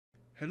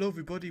Hello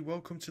everybody,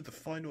 welcome to the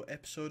final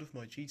episode of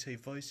my GTA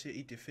Vice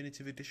City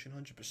Definitive Edition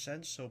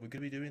 100%. So we're going to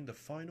be doing the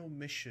final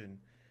mission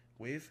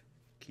with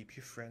Keep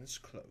Your Friends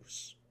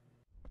Close.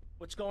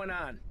 What's going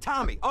on?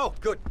 Tommy! Oh,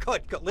 good.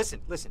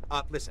 Listen.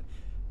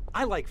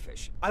 I like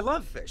fish. I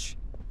love fish.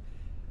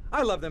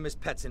 I love them as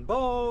pets in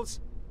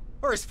bowls,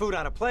 or as food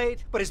on a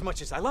plate, but as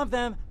much as I love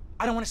them,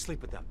 I don't want to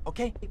sleep with them,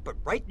 okay? But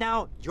right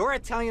now, your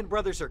Italian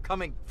brothers are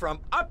coming from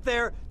up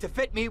there to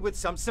fit me with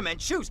some cement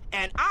shoes,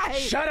 and I...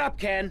 Shut up,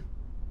 Ken!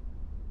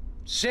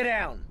 Sit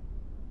down.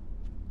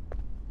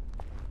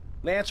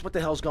 Lance, what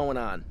the hell's going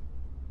on?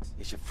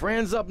 It's your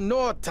friends up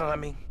north,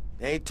 Tommy.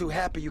 They ain't too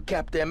happy you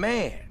capped their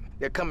man.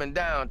 They're coming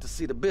down to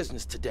see the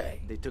business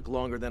today. They took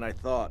longer than I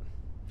thought.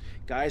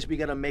 Guys, we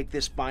gotta make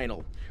this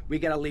final. We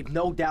gotta leave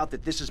no doubt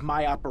that this is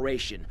my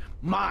operation.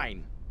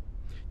 Mine!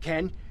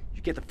 Ken,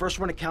 you get the first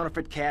run of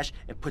counterfeit cash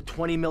and put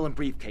 20 mil in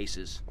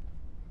briefcases.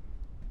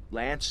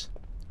 Lance,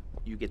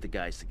 you get the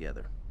guys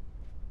together.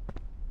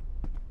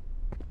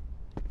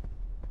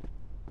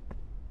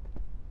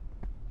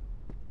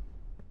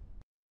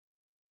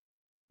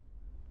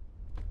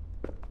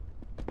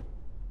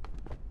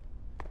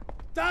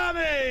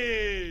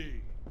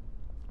 Tommy!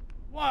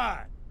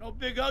 What? No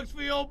big hugs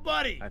for your old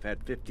buddy? I've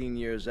had 15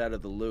 years out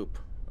of the loop.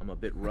 I'm a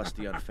bit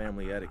rusty on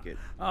family etiquette.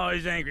 Oh,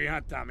 he's angry,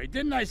 huh, Tommy?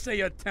 Didn't I say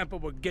your temper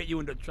would get you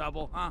into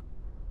trouble, huh?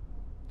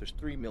 There's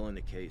 3 mil in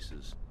the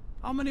cases.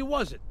 How many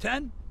was it,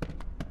 10?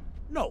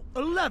 No,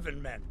 11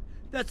 men.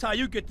 That's how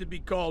you get to be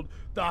called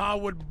the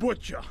Howard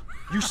Butcher.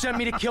 You sent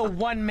me to kill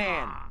one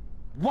man.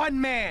 One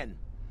man!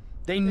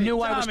 They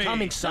knew I was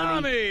coming,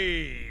 Sonny.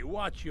 Tommy,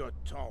 watch your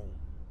tone.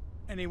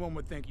 Anyone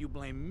would think you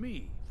blame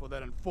me for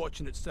that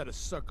unfortunate set of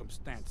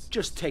circumstances.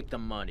 Just take the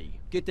money.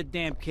 Get the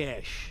damn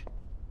cash.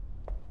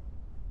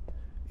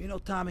 You know,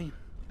 Tommy,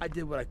 I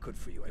did what I could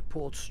for you. I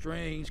pulled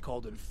strings,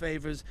 called in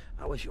favors.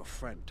 I was your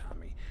friend,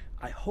 Tommy.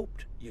 I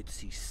hoped you'd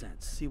see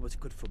sense, see what's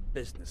good for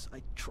business.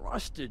 I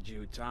trusted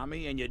you,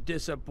 Tommy, and you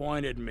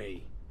disappointed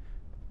me.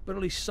 But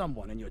at least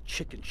someone in your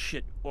chicken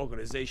shit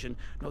organization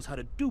knows how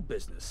to do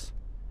business.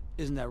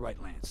 Isn't that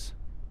right, Lance?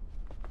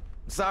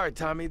 Sorry,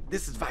 Tommy.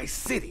 This is Vice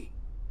City.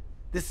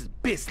 This is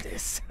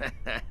business.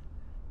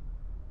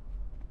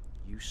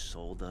 You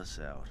sold us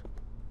out.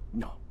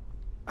 No,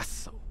 I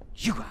sold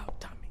you out,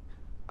 Tommy.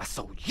 I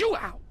sold you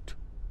out.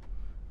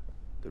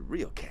 The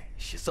real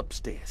cash is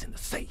upstairs in the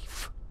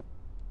safe.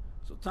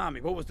 So,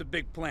 Tommy, what was the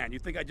big plan? You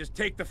think I just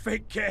take the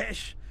fake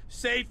cash,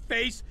 save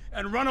face,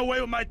 and run away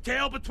with my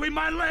tail between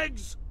my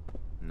legs?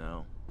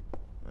 No.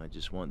 I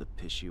just wanted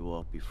to piss you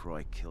off before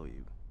I kill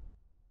you.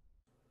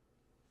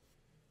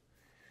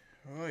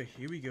 Alright,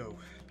 here we go.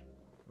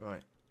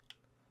 Right.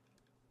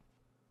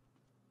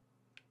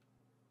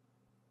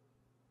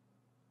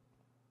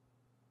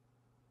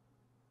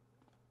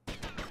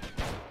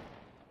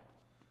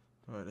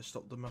 Alright, let's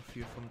stop the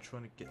mafia from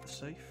trying to get the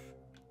safe.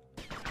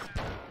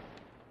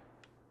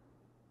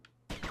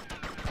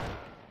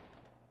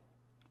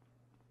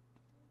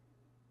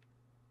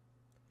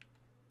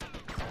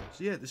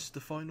 So yeah, this is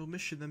the final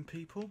mission then,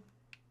 people.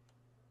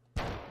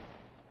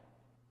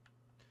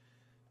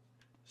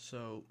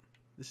 So,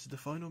 this is the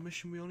final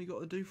mission we only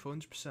got to do for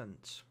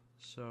 100%.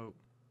 So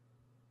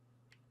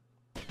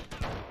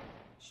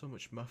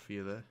much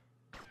mafia there.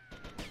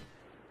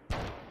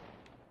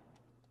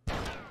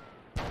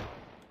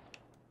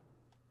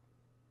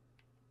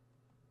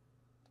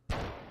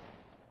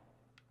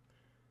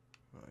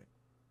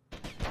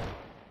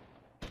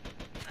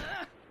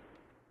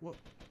 What?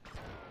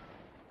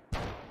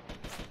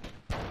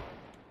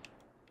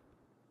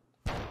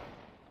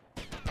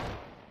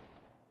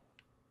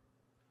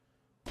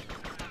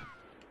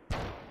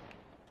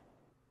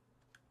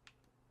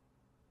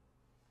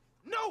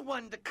 No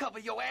one to cover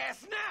your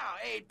ass now,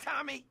 eh,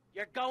 Tommy?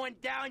 You're going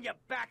down, you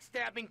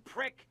backstabbing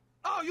prick!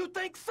 Oh, you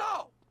think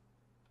so?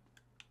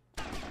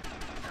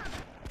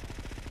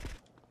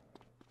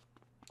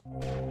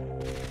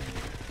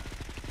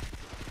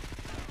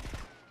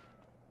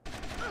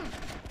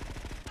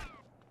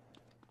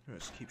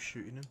 Let's keep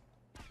shooting him.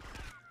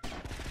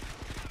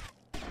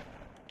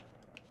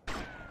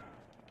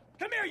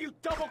 Come here, you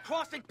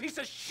double-crossing piece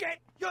of shit!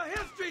 Your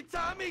history,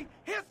 Tommy!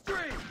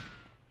 History!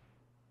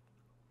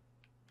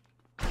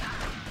 Right,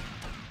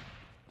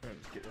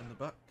 let's get on the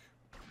back.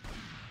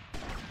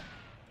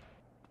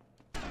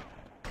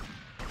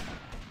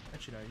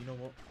 Actually, no, you know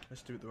what?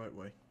 Let's do it the right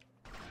way.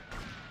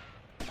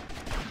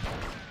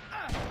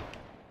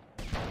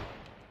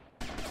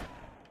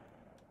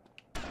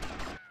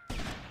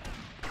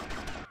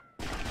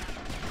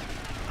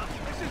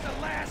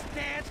 Last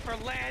dance for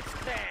Lance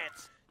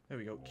Dance! There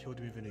we go, killed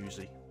him with an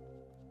Uzi.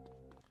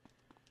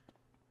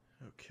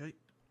 Okay.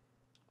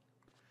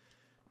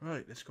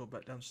 Right, let's go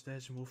back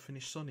downstairs and we'll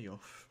finish Sonny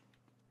off.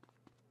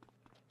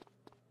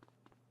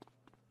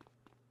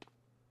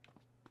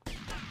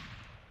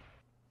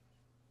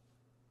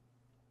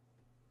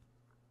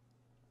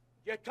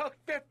 You took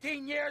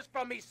 15 years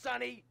from me,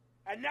 Sonny,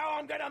 and now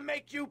I'm gonna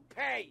make you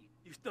pay!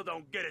 You still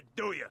don't get it,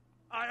 do you?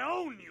 I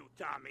own you,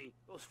 Tommy.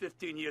 Those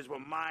 15 years were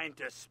mine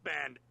to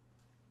spend.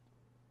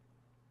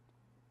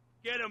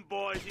 Get him,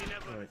 boys. He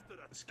never Right, understood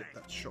a let's get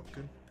thing. that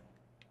shotgun.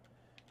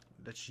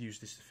 Let's use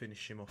this to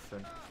finish him off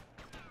then.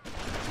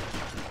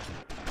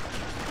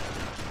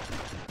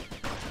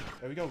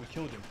 There we go, we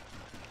killed him.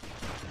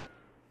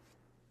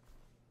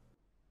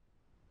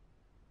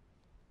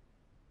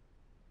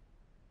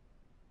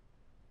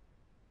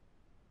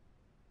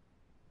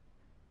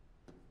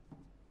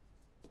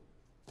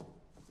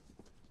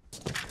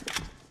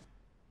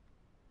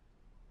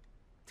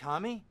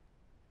 Tommy?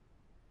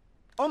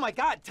 Oh my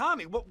God,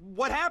 Tommy,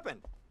 what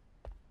happened?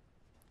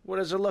 What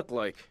does it look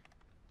like?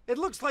 It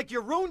looks like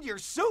you ruined your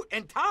suit,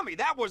 and Tommy,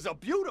 that was a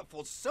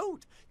beautiful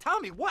suit.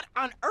 Tommy, what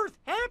on earth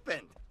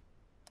happened?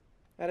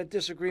 Had a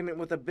disagreement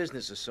with a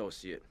business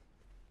associate.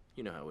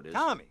 You know how it is.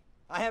 Tommy,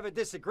 I have a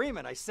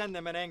disagreement. I send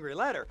them an angry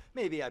letter.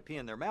 Maybe I pee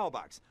in their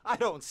mailbox. I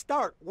don't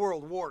start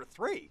World War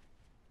III.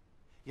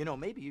 You know,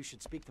 maybe you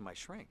should speak to my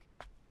shrink.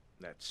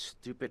 That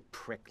stupid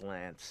prick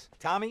Lance.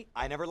 Tommy,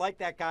 I never liked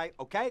that guy,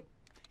 okay?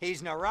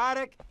 He's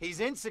neurotic, he's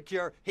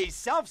insecure, he's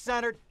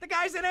self-centered. The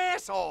guy's an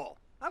asshole.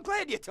 I'm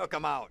glad you took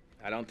him out.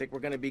 I don't think we're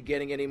gonna be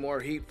getting any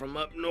more heat from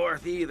up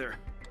north either.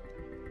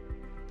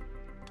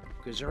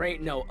 Because there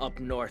ain't no up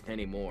north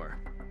anymore.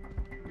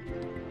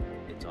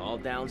 It's all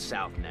down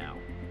south now.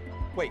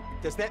 Wait,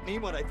 does that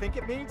mean what I think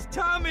it means?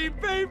 Tommy,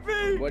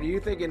 baby! What do you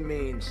think it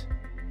means?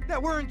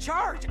 That we're in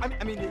charge.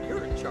 I mean, that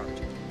you're in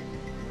charge.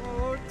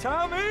 Oh,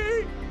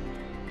 Tommy!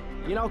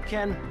 You know,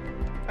 Ken,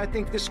 I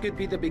think this could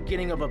be the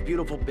beginning of a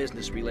beautiful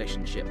business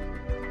relationship.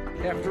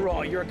 After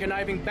all, you're a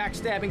conniving,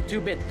 backstabbing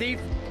two-bit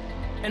thief,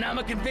 and I'm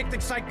a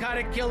convicted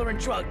psychotic killer and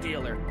drug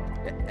dealer.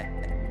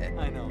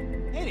 I know.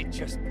 Ain't it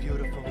just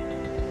beautiful?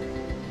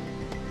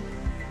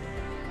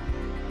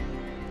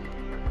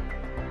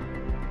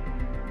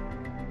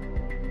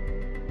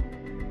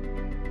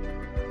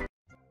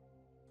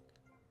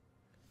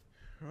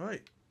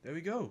 Right, there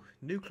we go.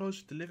 New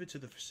clothes delivered to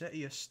the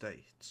Vercetti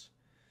estate.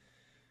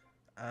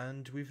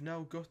 And we've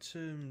now got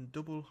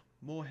double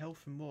more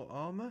health and more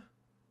armor.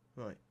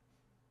 Right.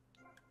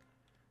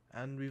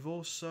 And we've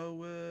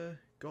also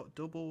got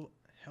double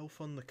health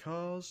on the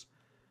cars.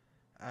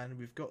 And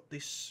we've got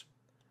this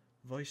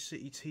Vice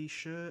City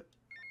t-shirt.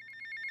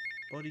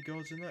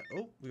 Bodyguards and that.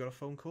 Oh, we got a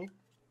phone call.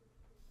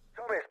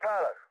 Tommy, it's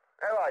Paolo.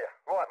 How are you?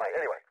 Right, mate,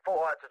 anyway,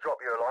 thought I had to drop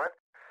you a line.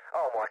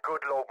 Oh, my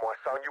good lord, my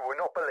son, you will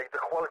not believe the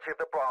quality of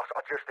the brass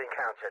I just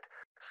encountered.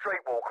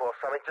 Streetwalker or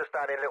something just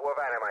down in Little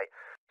Havana, mate.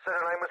 Said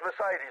her name was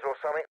Mercedes or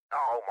something.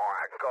 Oh,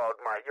 my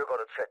God, mate, you've got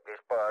to check this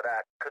bird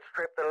out. Could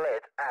strip the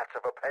lead out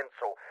of a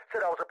pencil.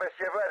 Said I was the best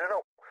you ever had and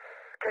all.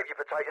 Keep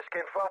your potato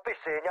skin fluffy,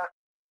 seeing ya.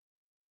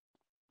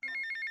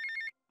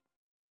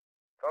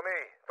 Tommy,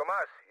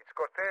 Tomas, it's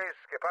Cortez.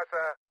 ¿Qué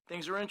pasa?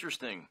 Things are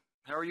interesting.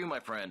 How are you, my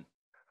friend?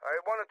 I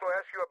wanted to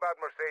ask you about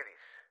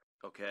Mercedes.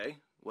 Okay.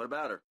 What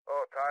about her?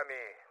 Oh, Tommy,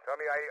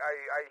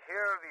 I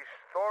hear these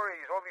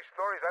stories, all these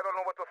stories. I don't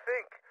know what to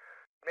think.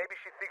 Maybe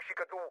she thinks she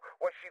could do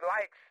what she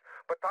likes.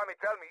 But Tommy,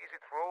 tell me, is it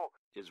true?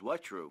 Is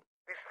what true?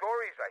 These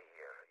stories I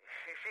hear.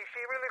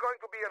 She really going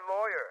to be a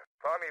lawyer?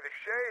 Tommy, the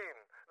shame.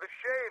 The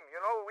shame.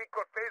 You know, we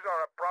Cortez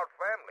are a proud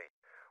family.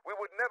 We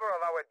would never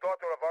allow a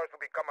daughter of ours to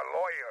become a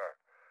lawyer.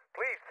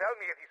 Please tell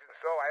me it isn't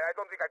so. I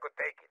don't think I could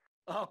take it.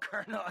 Oh,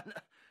 Colonel,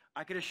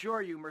 I can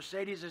assure you,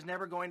 Mercedes is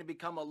never going to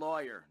become a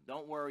lawyer.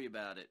 Don't worry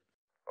about it.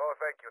 Oh,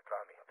 thank you,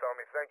 Tommy.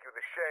 Tommy, thank you.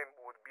 The shame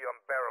would be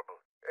unbearable.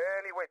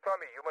 Anyway,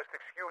 Tommy, you must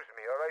excuse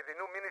me, all right? The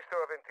new Minister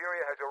of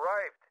Interior has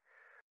arrived.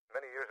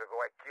 Many years ago,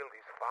 I killed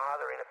his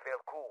father in a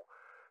failed coup,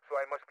 so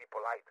I must be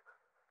polite.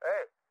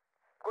 Hey,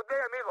 good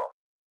day, amigo.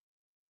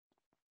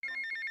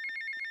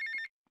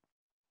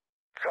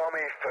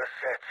 Tommy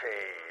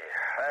Vercetti.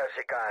 How's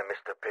it going,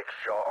 Mr. Big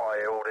Shot?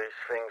 I hear all these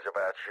things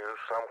about you.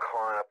 Some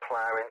kind of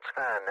player in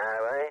town now,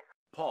 eh?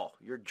 Paul,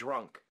 you're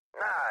drunk.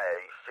 No,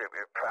 you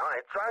stupid pal.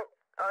 I ain't drunk.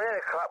 I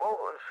had a couple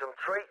and some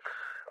treats.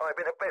 I've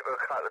been a bit for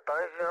a couple of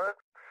days, you know.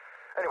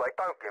 Anyway,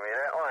 don't give me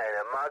that. I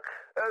ain't a mug.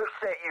 Who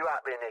set you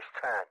up in this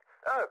town?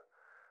 Oh,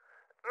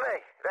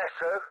 me. That's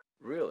who.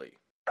 Really?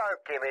 Don't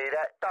give me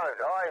that. Don't.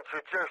 I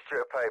introduced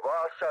you to people.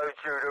 I showed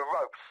you the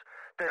ropes.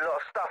 Did a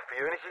lot of stuff for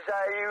you, and this is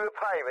how you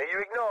repay me.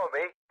 You ignore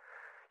me.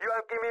 You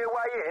won't give me a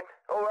way in,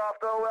 or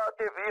after all I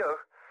did for you.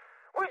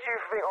 What do you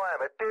think I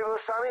am, a div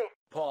or something?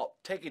 Paul,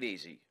 take it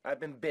easy.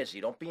 I've been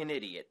busy. Don't be an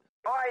idiot.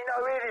 I ain't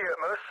no idiot,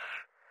 Mush.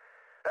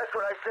 That's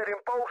what they said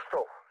in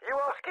Postal. You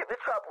are skip the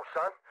trouble,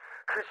 son,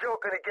 because you're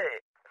going to get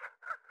it.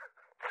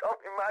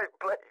 Tommy, mate,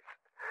 please.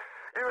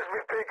 Use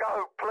me big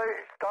hope,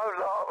 please. Don't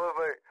laugh at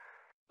me.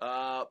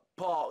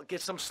 Paul,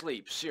 get some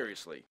sleep.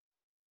 Seriously.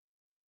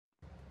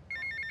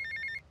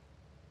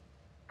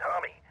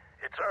 Tommy,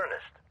 it's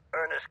Ernest.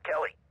 Ernest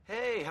Kelly.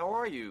 Hey, how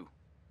are you?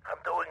 I'm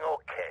doing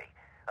okay.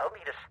 I'll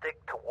need a stick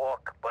to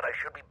walk, but I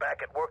should be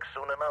back at work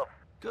soon enough.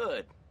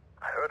 Good.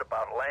 I heard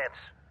about Lance.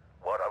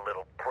 What a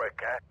little prick,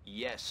 huh?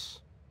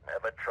 Yes.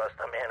 Never trust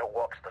a man who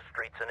walks the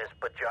streets in his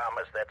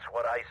pajamas, that's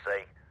what I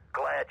say.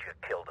 Glad you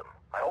killed him.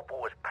 I hope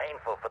it was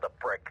painful for the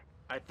prick.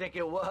 I think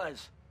it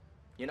was.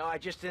 You know, I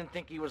just didn't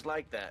think he was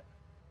like that.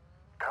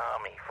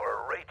 Tommy, for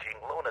a raging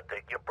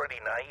lunatic, you're pretty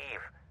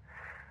naive.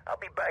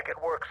 I'll be back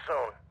at work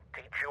soon.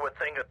 Teach you a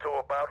thing or two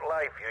about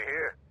life, you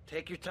hear?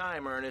 Take your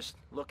time, Ernest.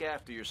 Look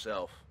after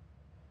yourself.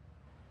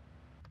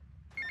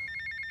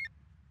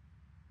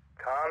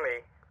 Tommy,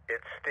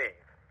 it's Steve.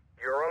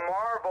 You're a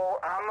marvel.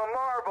 I'm a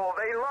marvel.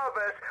 They love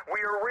us. We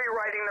are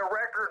rewriting the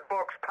record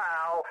books,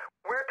 pal.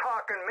 We're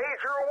talking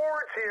major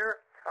awards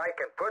here. I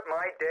can put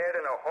my dad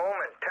in a home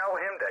and tell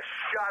him to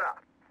shut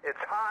up.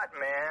 It's hot,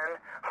 man.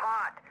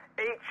 Hot.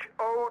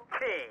 H-O-T.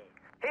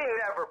 He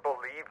never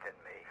believed in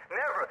me.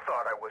 Never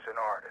thought I was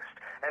an artist.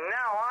 And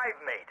now I've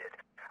made it.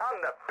 I'm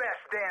the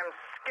best damn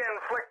skin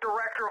flick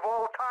director of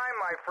all time,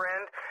 my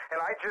friend. And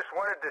I just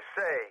wanted to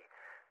say,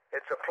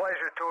 it's a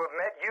pleasure to have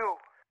met you.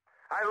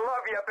 I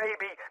love you,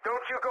 baby.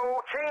 Don't you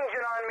go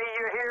changing on me,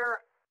 you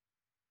hear?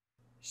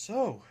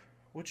 So,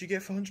 what'd you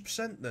get for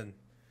 100% then?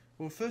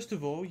 Well, first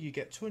of all, you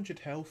get 200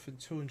 health and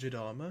 200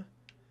 armor.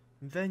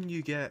 Then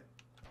you get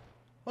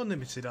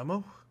unlimited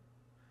ammo.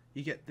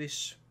 You get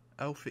this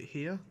outfit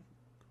here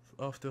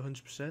after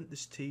 100%,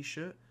 this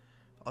t-shirt.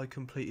 I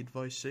completed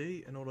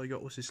Vercetti and all I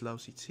got was this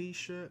lousy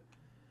t-shirt.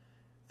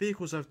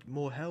 Vehicles have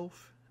more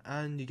health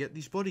and you get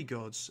these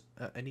bodyguards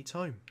at any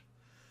time.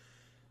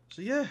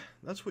 So yeah,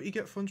 that's what you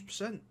get for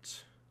 100%.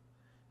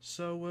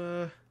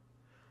 So,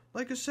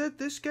 like I said,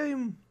 this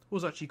game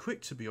was actually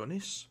quick, to be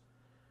honest.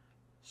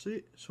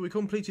 See, so we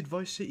completed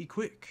Vercetti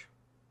quick.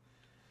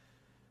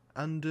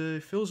 And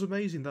it feels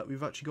amazing that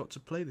we've actually got to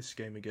play this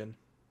game again.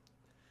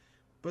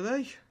 But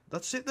hey,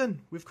 that's it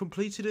then, we've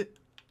completed it.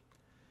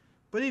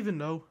 But even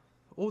though,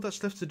 all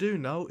that's left to do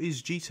now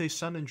is GTA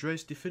San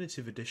Andreas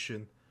Definitive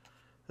Edition.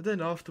 And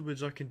then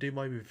afterwards I can do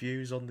my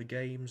reviews on the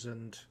games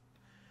and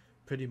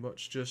pretty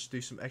much just do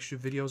some extra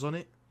videos on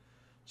it.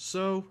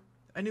 So,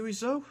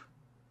 anyways though,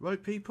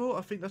 right people,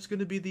 I think that's going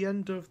to be the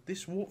end of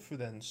this walkthrough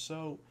then.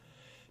 So,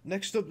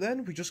 next up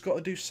then, we just got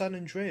to do San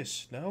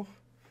Andreas now.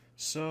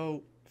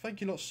 So, thank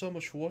you lot so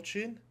much for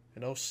watching,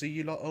 and I'll see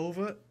you lot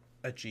over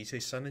at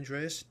GTA San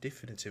Andreas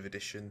Definitive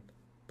Edition.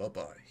 Bye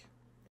bye.